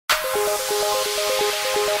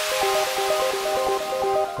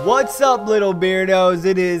What's up, little beardos?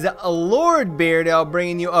 It is Lord Beardo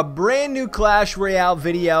bringing you a brand new Clash Royale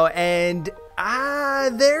video, and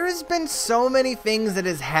there's been so many things that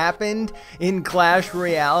has happened in Clash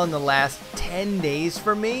Royale in the last 10 days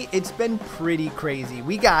for me. It's been pretty crazy.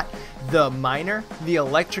 We got the Miner, the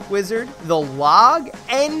Electric Wizard, the Log,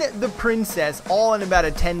 and the Princess all in about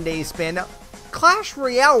a 10-day span. Now, Clash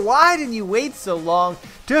Royale, why did you wait so long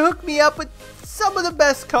to hook me up with some of the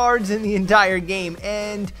best cards in the entire game?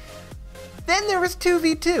 And then there was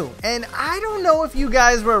 2v2, and I don't know if you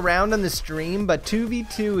guys were around on the stream, but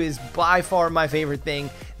 2v2 is by far my favorite thing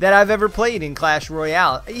that I've ever played in Clash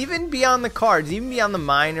Royale. Even beyond the cards, even beyond the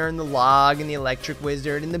Miner and the Log and the Electric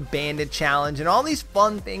Wizard and the Bandit Challenge and all these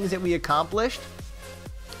fun things that we accomplished,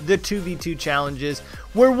 the 2v2 challenges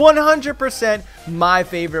were 100% my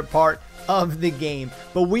favorite part of the game.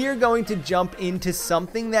 But we are going to jump into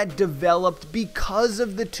something that developed because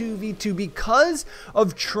of the 2v2, because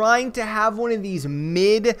of trying to have one of these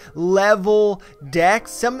mid-level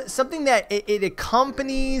decks, something that it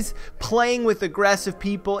accompanies playing with aggressive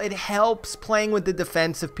people, it helps playing with the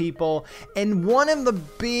defensive people. And one of the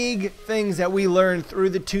big things that we learned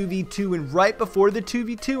through the 2v2 and right before the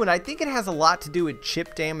 2v2, and I think it has a lot to do with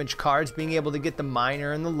chip damage cards, being able to get the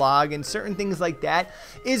Miner and the Log and certain things like that,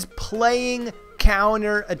 is playing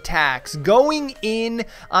counter attacks, going in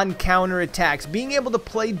on counter attacks, being able to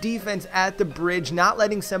play defense at the bridge, not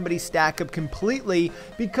letting somebody stack up completely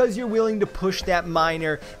because you're willing to push that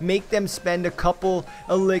Miner, make them spend a couple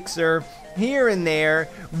elixir here and there,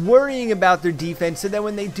 worrying about their defense, so that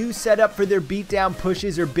when they do set up for their beatdown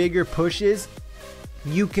pushes or bigger pushes,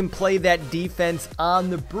 you can play that defense on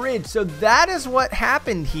the bridge. So that is what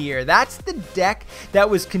happened here. That's the deck that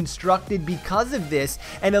was constructed because of this.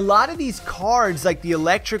 And a lot of these cards, like the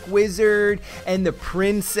Electric Wizard and the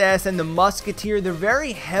Princess and the Musketeer, they're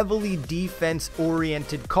very heavily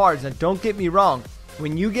defense-oriented cards. Now, don't get me wrong.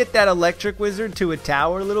 When you get that Electric Wizard to a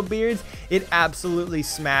tower, little beards, it absolutely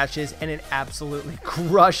smashes and it absolutely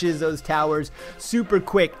crushes those towers super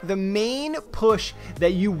quick. The main push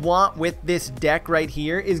that you want with this deck right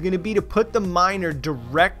here is going to be to put the Miner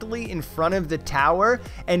directly in front of the tower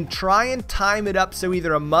and try and time it up so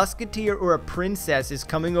either a Musketeer or a Princess is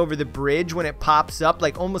coming over the bridge when it pops up,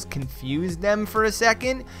 like almost confuse them for a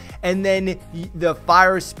second, and then the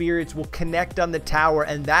Fire Spirits will connect on the tower,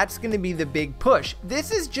 and that's going to be the big push.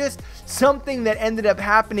 This is just something that ended up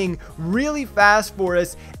happening really fast for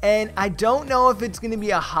us, and I don't know if it's going to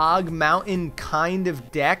be a Hog Mountain kind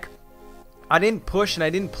of deck. I didn't push and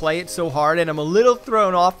I didn't play it so hard, and I'm a little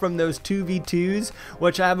thrown off from those 2v2s,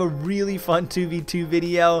 which I have a really fun 2v2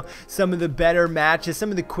 video, some of the better matches,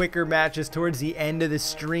 some of the quicker matches towards the end of the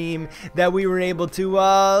stream that we were able to,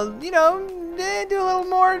 you know, do a little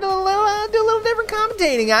more, do a little different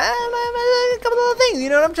commentating. A couple of things, you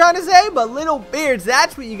know what I'm trying to say? But little beards,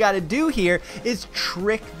 that's what you got to do here, is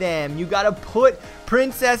trick them. You got to put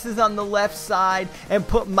Princesses on the left side and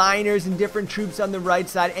put Miners and different troops on the right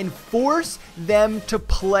side and force them to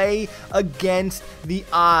play against the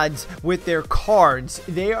odds with their cards.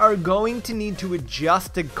 They are going to need to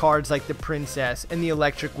adjust to cards like the Princess and the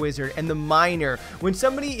Electric Wizard and the Miner. When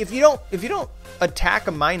somebody, if you don't attack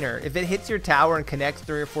a Miner, if it hits your tower and connects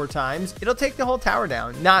 3 or 4 times, it'll take the whole tower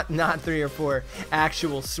down. Not 3 or 4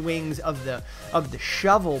 actual swings of the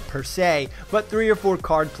shovel per se, but 3 or 4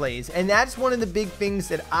 card plays. And that's one of the big things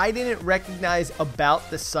that I didn't recognize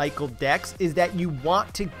about the cycle decks, is that you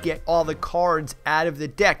want to get all the cards out of the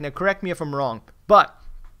deck. Now, correct me if I'm wrong, but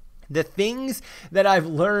the things that I've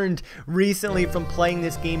learned recently from playing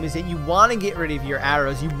this game is that you want to get rid of your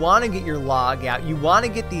arrows, you want to get your Log out, you want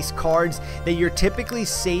to get these cards that you're typically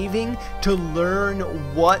saving to learn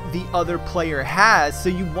what the other player has. So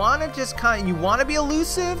you want to just you want to be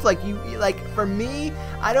elusive. Like for me,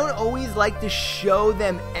 I don't always like to show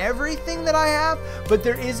them everything that I have, but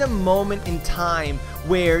there is a moment in time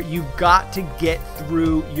where you've got to get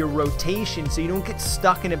through your rotation so you don't get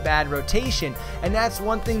stuck in a bad rotation. And that's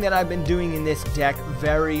one thing that I've been doing in this deck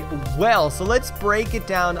very well. So let's break it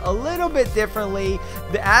down a little bit differently.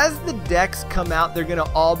 As the decks come out, they're going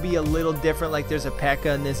to all be a little different. Like there's a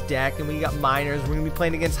P.E.K.K.A. in this deck, and we got Miners. We're going to be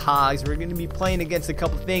playing against Hogs. We're going to be playing against a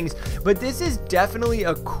couple things. But this is definitely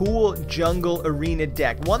a cool jungle arena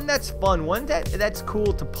deck. One that's fun, one that's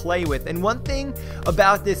cool to play with. And one thing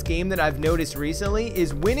about this game that I've noticed recently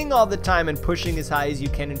is winning all the time and pushing as high as you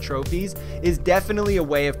can in trophies is definitely a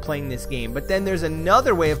way of playing this game. But then there's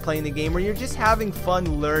another way of playing the game where you're just having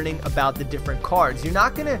fun learning about the different cards. You're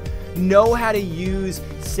not going to know how to use,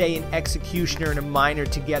 say, an Executioner and a Miner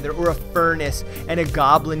together, or a Furnace and a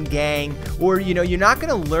Goblin Gang, or, you know, you're not going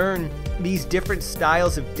to learn these different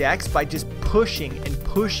styles of decks by just pushing and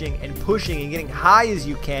pushing and pushing and getting high as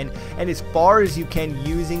you can and as far as you can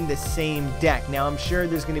using the same deck. Now, I'm sure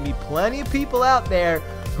there's going to be plenty of people out there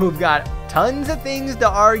who've got tons of things to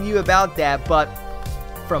argue about that, but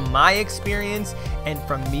from my experience and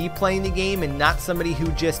from me playing the game and not somebody who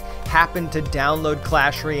just happened to download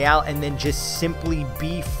Clash Royale and then just simply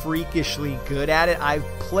be freakishly good at it. I've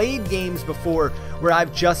played games before where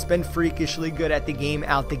I've just been freakishly good at the game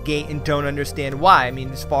out the gate and don't understand why. I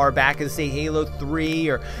mean, as far back as, say, Halo 3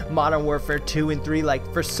 or Modern Warfare 2 and 3,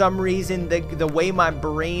 like, for some reason, the way my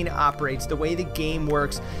brain operates, the way the game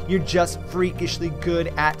works, you're just freakishly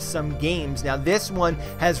good at some games. Now, this one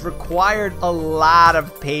has required a lot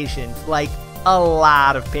of patience, like, a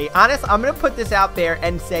lot of patience. Honestly, I'm going to put this out there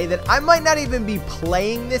and say that I might not even be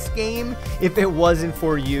playing this game if it wasn't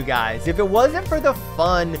for you guys. If it wasn't for the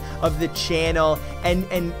fun of the channel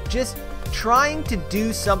and just trying to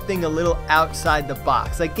do something a little outside the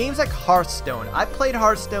box. Like games like Hearthstone. I played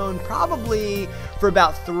Hearthstone probably for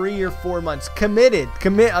about 3 or 4 months. I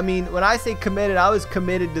mean, when I say committed, I was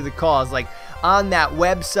committed to the cause. Like on that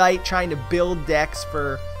website trying to build decks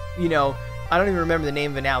for, you know, I don't even remember the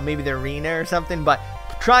name of it now, maybe the arena or something, but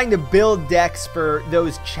trying to build decks for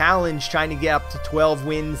those challenge, trying to get up to 12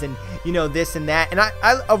 wins and, you know, this and that. And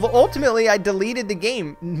ultimately, I deleted the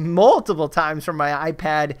game multiple times from my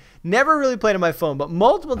iPad. Never really played on my phone, but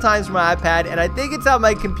multiple times from my iPad, and I think it's on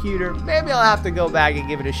my computer. Maybe I'll have to go back and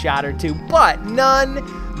give it a shot or two, but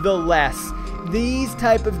nonetheless, these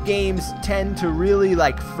type of games tend to really,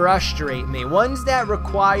 like, frustrate me. Ones that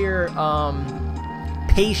require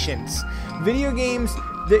patience. Video games,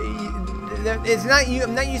 it's not you.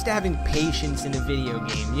 I'm not used to having patience in a video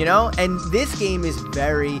game, you know. And this game is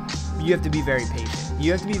you have to be very patient.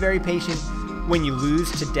 You have to be very patient when you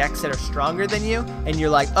lose to decks that are stronger than you, and you're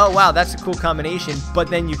like, oh wow, that's a cool combination, but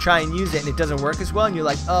then you try and use it and it doesn't work as well, and you're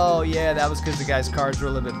like, oh yeah, that was because the guy's cards were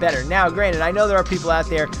a little bit better. Now, granted, I know there are people out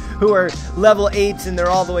there who are level 8s and they're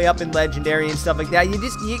all the way up in Legendary and stuff like that.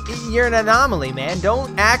 You're an anomaly, man.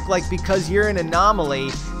 Don't act like because you're an anomaly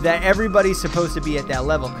that everybody's supposed to be at that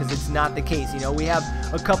level, because it's not the case. You know, we have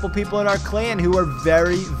a couple people in our clan who are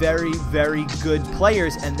very, very, very good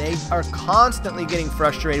players, and they are constantly getting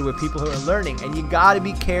frustrated with people who are learning, and you got to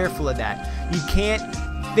be careful of that. You can't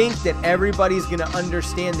think that everybody's going to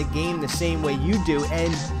understand the game the same way you do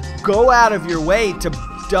and go out of your way to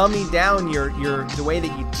dummy down the way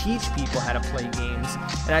that you teach people how to play games.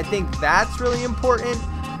 And I think that's really important.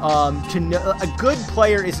 To know, a good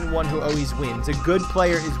player isn't one who always wins. A good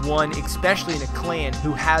player is one, especially in a clan,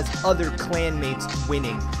 who has other clanmates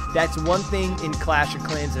winning. That's one thing in Clash of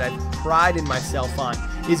Clans that I've prided myself on,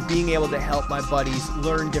 is being able to help my buddies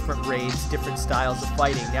learn different raids, different styles of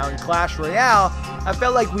fighting. Now in Clash Royale, I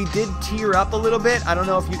felt like we did tier up a little bit. I don't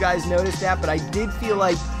know if you guys noticed that, but I did feel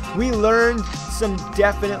like we learned some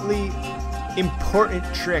definitely important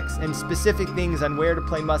tricks and specific things on where to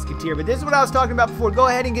play Musketeer. But this is what I was talking about before. Go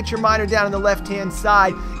ahead and get your miner down on the left-hand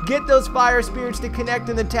side. Get those fire spirits to connect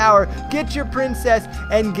in the tower. Get your princess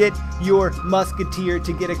and get your Musketeer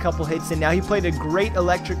to get a couple hits in. Now, he played a great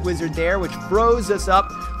electric wizard there, which froze us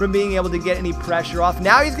up from being able to get any pressure off.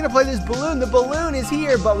 Now he's going to play this balloon. The balloon is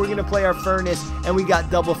here, but we're going to play our furnace, and we got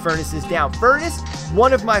double furnaces down. Furnace,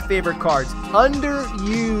 one of my favorite cards.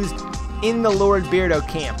 Underused in the Lord Beardo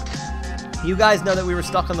camp. You guys know that we were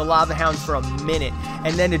stuck on the Lava Hounds for a minute,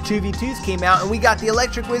 and then the 2v2s came out, and we got the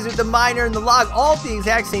Electric Wizard, the Miner, and the Log all at the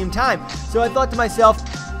exact same time. So I thought to myself,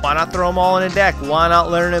 why not throw them all in a deck? Why not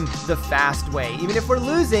learn them the fast way? Even if we're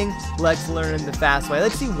losing, let's learn them the fast way.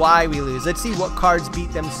 Let's see why we lose. Let's see what cards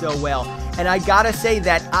beat them so well. And I gotta say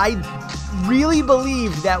that I really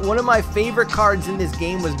believed that one of my favorite cards in this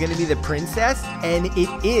game was going to be the Princess, and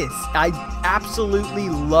it is. I absolutely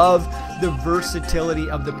love the versatility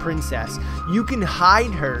of the Princess. You can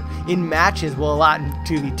hide her in matches, well, a lot in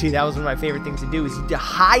 2v2. That was one of my favorite things to do, is to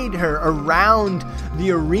hide her around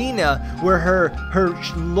the arena, where her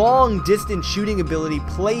long distance shooting ability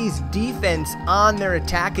plays defense on their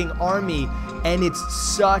attacking army. And it's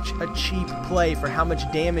such a cheap play for how much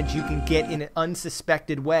damage you can get in an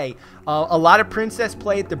unsuspected way. A lot of Princess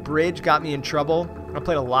play at the bridge got me in trouble. I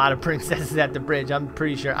played a lot of Princesses at the bridge. I'm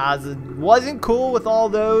pretty sure Oz wasn't cool with all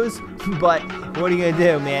those, but what are you gonna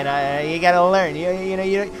do, man? You gotta learn.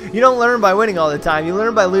 You don't learn by winning all the time. You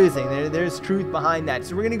learn by losing. There's truth behind that.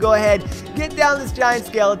 So we're gonna go ahead, get down this giant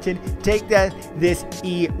skeleton, take this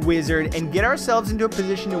e-Wizard, and get ourselves into a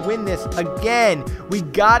position to win this. Again, we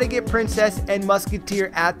gotta get Princess and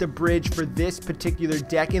Musketeer at the bridge for this particular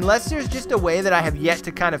deck, unless there's just a way that I have yet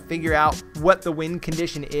to kind of figure out what the win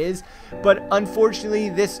condition is. But unfortunately,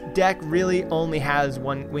 Unfortunately, this deck really only has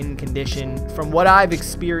one win condition from what I've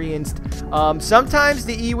experienced. Sometimes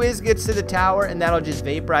the e-Wiz gets to the tower and that'll just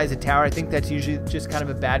vaporize the tower. I think that's usually just kind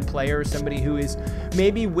of a bad player or somebody who is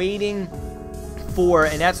maybe waiting for,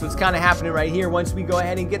 and that's what's kind of happening right here. Once we go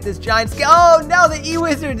ahead and get this giant scale, oh no, the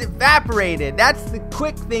e-Wizard evaporated. That's the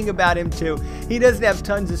quick thing about him too. He doesn't have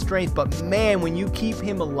tons of strength, but man, when you keep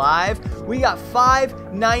him alive, we got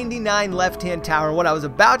 599 left-hand tower. And what I was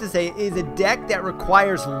about to say is a deck that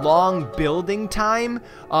requires long building time,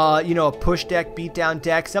 you know, a push deck, beatdown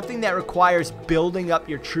deck, something that requires building up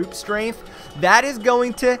your troop strength. That is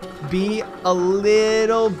going to be a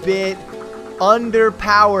little bit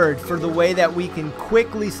underpowered for the way that we can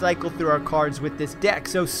quickly cycle through our cards with this deck.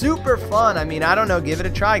 So super fun. I mean, I don't know, give it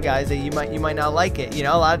a try, guys. You might not like it. You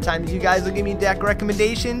know, a lot of times you guys will give me deck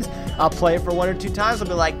recommendations. I'll play it for 1 or 2 times. I'll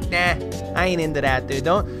be like, nah, I ain't into that, dude.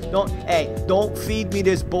 Don't feed me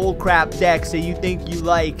this bull crap deck so you think you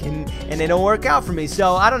like and they don't work out for me.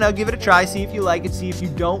 So I don't know, give it a try, see if you like it, see if you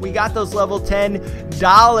don't. We got those level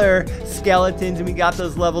 $10 skeletons and we got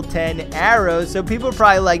those level 10 arrows. So people are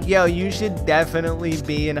probably like, yo, you should definitely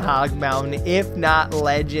be in Hog Mountain, if not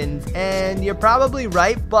Legends. And you're probably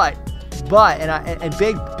right, but there's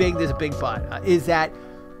a big but, is that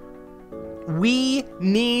we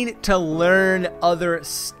need to learn other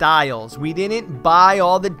styles. We didn't buy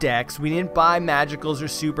all the decks. We didn't buy magicals or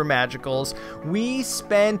super magicals.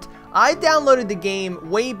 I downloaded the game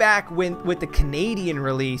way back with the Canadian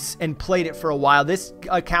release and played it for a while. This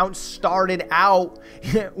account started out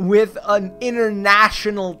with an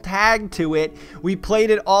international tag to it. We played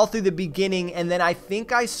it all through the beginning, and then I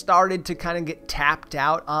think I started to kind of get tapped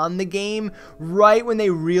out on the game right when they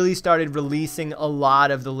really started releasing a lot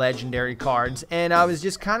of the legendary cards, and I was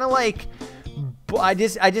just kind of like, I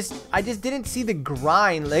just didn't see the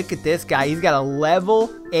grind. Look at this guy. He's got a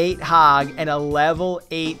level 8 Hog and a level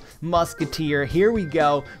 8 Musketeer. Here we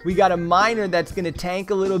go. We got a Miner that's going to tank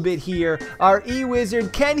a little bit here. Our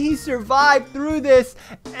e-Wizard, can he survive through this?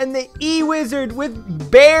 And the e-Wizard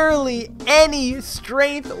with barely any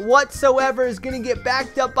strength whatsoever is going to get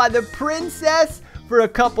backed up by the Princess for a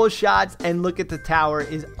couple shots. And look at the tower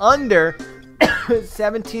is under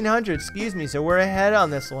 1700, excuse me, so we're ahead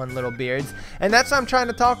on this one, little beards. And that's what I'm trying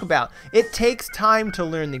to talk about. It takes time to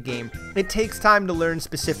learn the game. It takes time to learn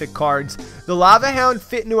specific cards. The Lava Hound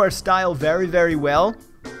fit into our style very, very well.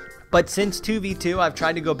 But since 2v2, I've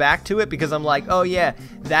tried to go back to it because I'm like, oh yeah,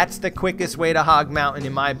 that's the quickest way to Hog Mountain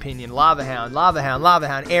in my opinion. Lava Hound, Lava Hound, Lava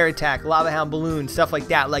Hound, Air Attack, Lava Hound Balloon, stuff like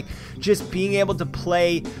that. Like, just being able to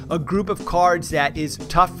play a group of cards that is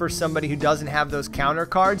tough for somebody who doesn't have those counter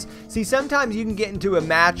cards. See, sometimes you can get into a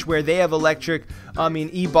match where they have electric,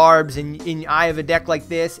 E-Barbs, and I have a deck like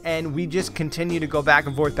this, and we just continue to go back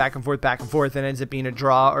and forth, back and forth, back and forth, and it ends up being a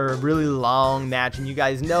draw or a really long match. And you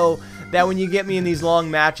guys know that when you get me in these long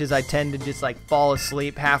matches, I tend to just like fall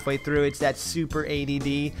asleep halfway through. It's that super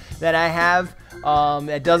ADD that I have.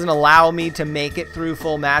 That doesn't allow me to make it through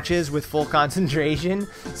full matches with full concentration.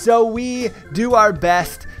 So we do our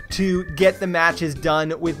best to get the matches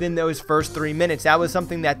done within those first 3 minutes. That was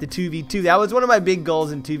something that the 2v2, that was one of my big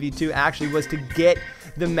goals in 2v2 actually, was to get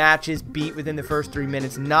the matches beat within the first 3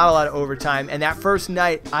 minutes. Not a lot of overtime. And that first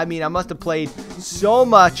night, I mean, I must have played so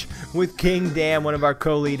much with King Dan, one of our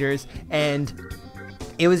co-leaders, and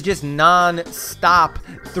it was just non-stop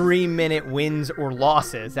 3-minute wins or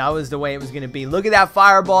losses. That was the way it was going to be. Look at that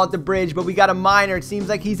fireball at the bridge, but we got a Miner. It seems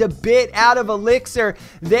like he's a bit out of elixir.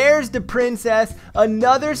 There's the Princess.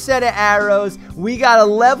 Another set of arrows. We got a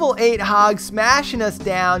level 8 Hog smashing us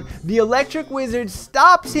down. The Electric Wizard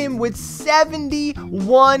stops him with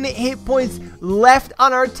 71 hit points left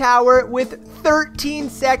on our tower with 13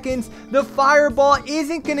 seconds. The fireball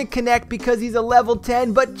isn't going to connect because he's a level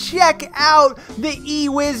 10, but check out the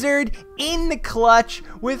e-Wizard in the clutch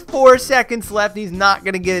with 4 seconds left. He's not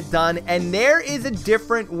going to get it done, and there is a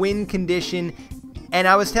different win condition. And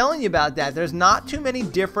I was telling you about that. There's not too many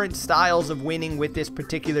different styles of winning with this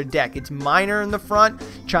particular deck. It's Miner in the front,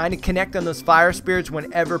 trying to connect on those fire spirits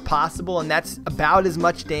whenever possible, and that's about as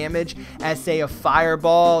much damage as, say, a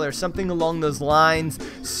fireball or something along those lines.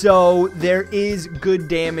 So there is good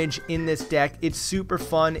damage in this deck. It's super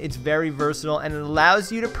fun. It's very versatile, and it allows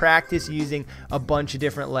you to practice using a bunch of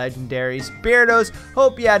different legendaries. Beardos,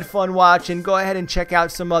 hope you had fun watching. Go ahead and check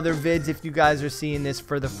out some other vids if you guys are seeing this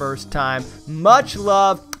for the first time. Much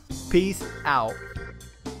love. Peace out.